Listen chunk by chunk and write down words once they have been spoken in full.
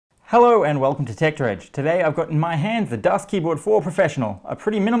Hello and welcome to TechDredge. Today I've got in my hands the DAS Keyboard 4 Professional, a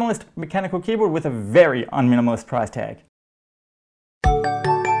pretty minimalist mechanical keyboard with a very unminimalist price tag.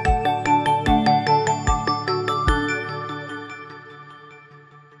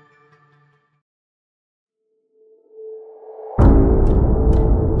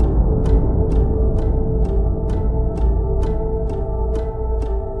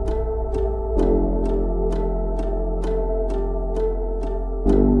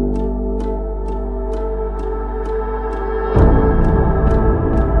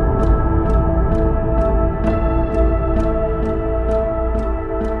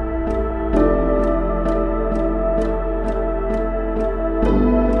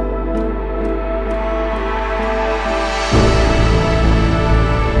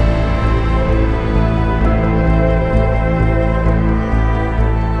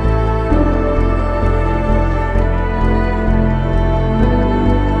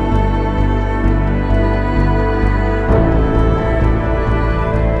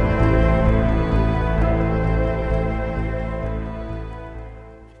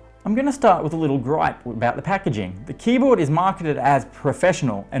 I'm going to start with a little gripe about the packaging. The keyboard is marketed as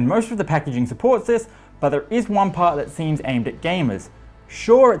professional, and most of the packaging supports this, but there is one part that seems aimed at gamers.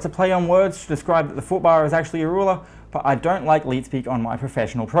 Sure, it's a play on words to describe that the footbar is actually a ruler, but I don't like LeetSpeak on my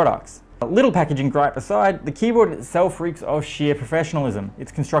professional products. A little packaging gripe aside, the keyboard itself reeks of sheer professionalism.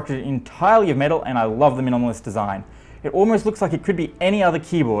 It's constructed entirely of metal, and I love the minimalist design. It almost looks like it could be any other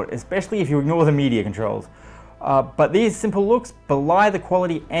keyboard, especially if you ignore the media controls. But these simple looks belie the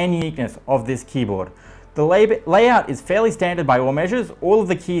quality and uniqueness of this keyboard. The layout is fairly standard by all measures. All of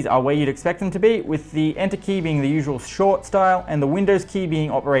the keys are where you'd expect them to be, with the Enter key being the usual short style and the Windows key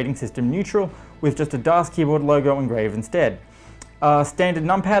being operating system neutral, with just a DAS keyboard logo engraved instead. Standard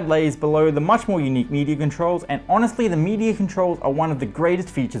numpad lays below the much more unique media controls, and honestly the media controls are one of the greatest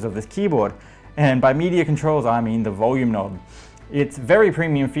features of this keyboard. And by media controls I mean the volume knob. It's very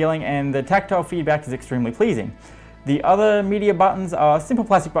premium feeling and the tactile feedback is extremely pleasing. The other media buttons are simple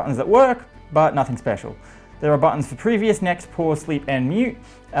plastic buttons that work, but nothing special. There are buttons for previous, next, pause, sleep and mute,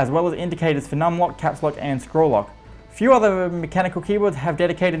 as well as indicators for numlock, caps lock and scroll lock. Few other mechanical keyboards have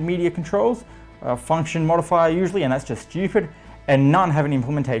dedicated media controls, function modifier usually, and that's just stupid, and none have an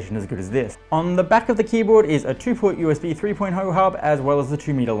implementation as good as this. On the back of the keyboard is a 2-port USB 3.0 hub, as well as the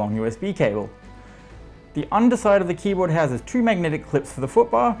 2-meter long USB cable. The underside of the keyboard houses two magnetic clips for the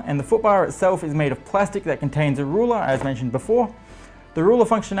footbar, and the footbar itself is made of plastic that contains a ruler, as mentioned before. The ruler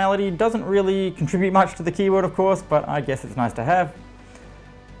functionality doesn't really contribute much to the keyboard, of course, but I guess it's nice to have.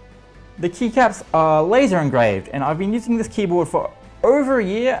 The keycaps are laser engraved, and I've been using this keyboard for over a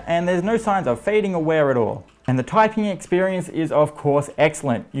year, and there's no signs of fading or wear at all. And the typing experience is of course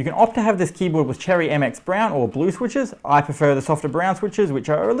excellent. You can opt to have this keyboard with Cherry MX brown or blue switches. I prefer the softer brown switches, which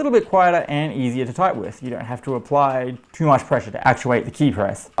are a little bit quieter and easier to type with. You don't have to apply too much pressure to actuate the key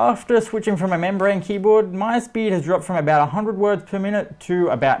press. After switching from a membrane keyboard, my speed has dropped from about 100 words per minute to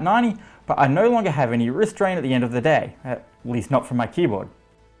about 90, but I no longer have any wrist strain at the end of the day, at least not from my keyboard.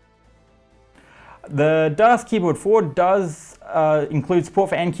 The DAS Keyboard 4 does include support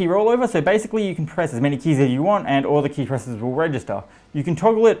for N key rollover, so basically you can press as many keys as you want and all the key presses will register. You can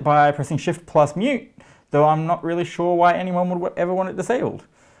toggle it by pressing Shift plus mute, though I'm not really sure why anyone would ever want it disabled.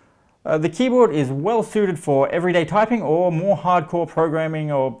 The keyboard is well suited for everyday typing or more hardcore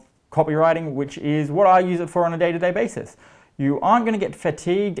programming or copywriting, which is what I use it for on a day-to-day basis. You aren't going to get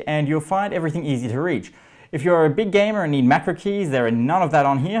fatigued and you'll find everything easy to reach. If you're a big gamer and need macro keys, there are none of that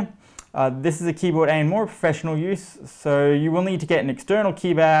on here. This is a keyboard aimed more professional use, so you will need to get an external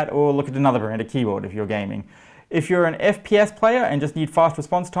keypad or look at another brand of keyboard if you're gaming. If you're an FPS player and just need fast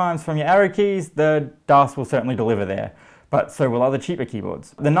response times from your arrow keys, the DAS will certainly deliver there, but so will other cheaper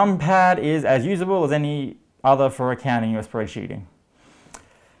keyboards. The numpad is as usable as any other for accounting or spreadsheeting.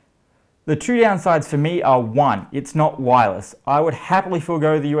 The two downsides for me are: one, it's not wireless. I would happily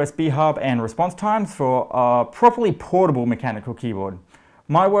forego the USB hub and response times for a properly portable mechanical keyboard.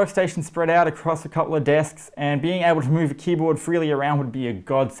 My workstation's spread out across a couple of desks, and being able to move a keyboard freely around would be a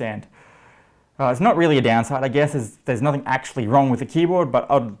godsend. It's not really a downside, I guess, as there's nothing actually wrong with the keyboard,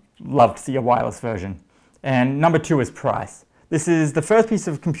 but I'd love to see a wireless version. And number two is price. This is the first piece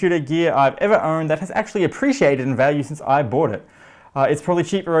of computer gear I've ever owned that has actually appreciated in value since I bought it. It's probably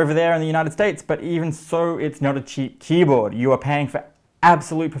cheaper over there in the United States, but even so, it's not a cheap keyboard. You are paying for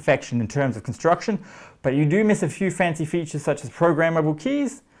absolute perfection in terms of construction, but you do miss a few fancy features such as programmable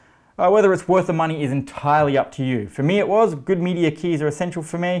keys. Whether it's worth the money is entirely up to you. For me it was. Good media keys are essential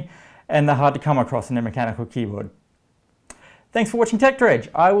for me, and they're hard to come across in a mechanical keyboard. Thanks for watching Tech Dredge.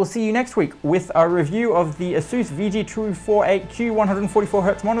 I will see you next week with a review of the Asus VG248Q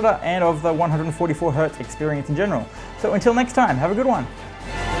 144Hz monitor and of the 144Hz experience in general. So until next time, have a good one.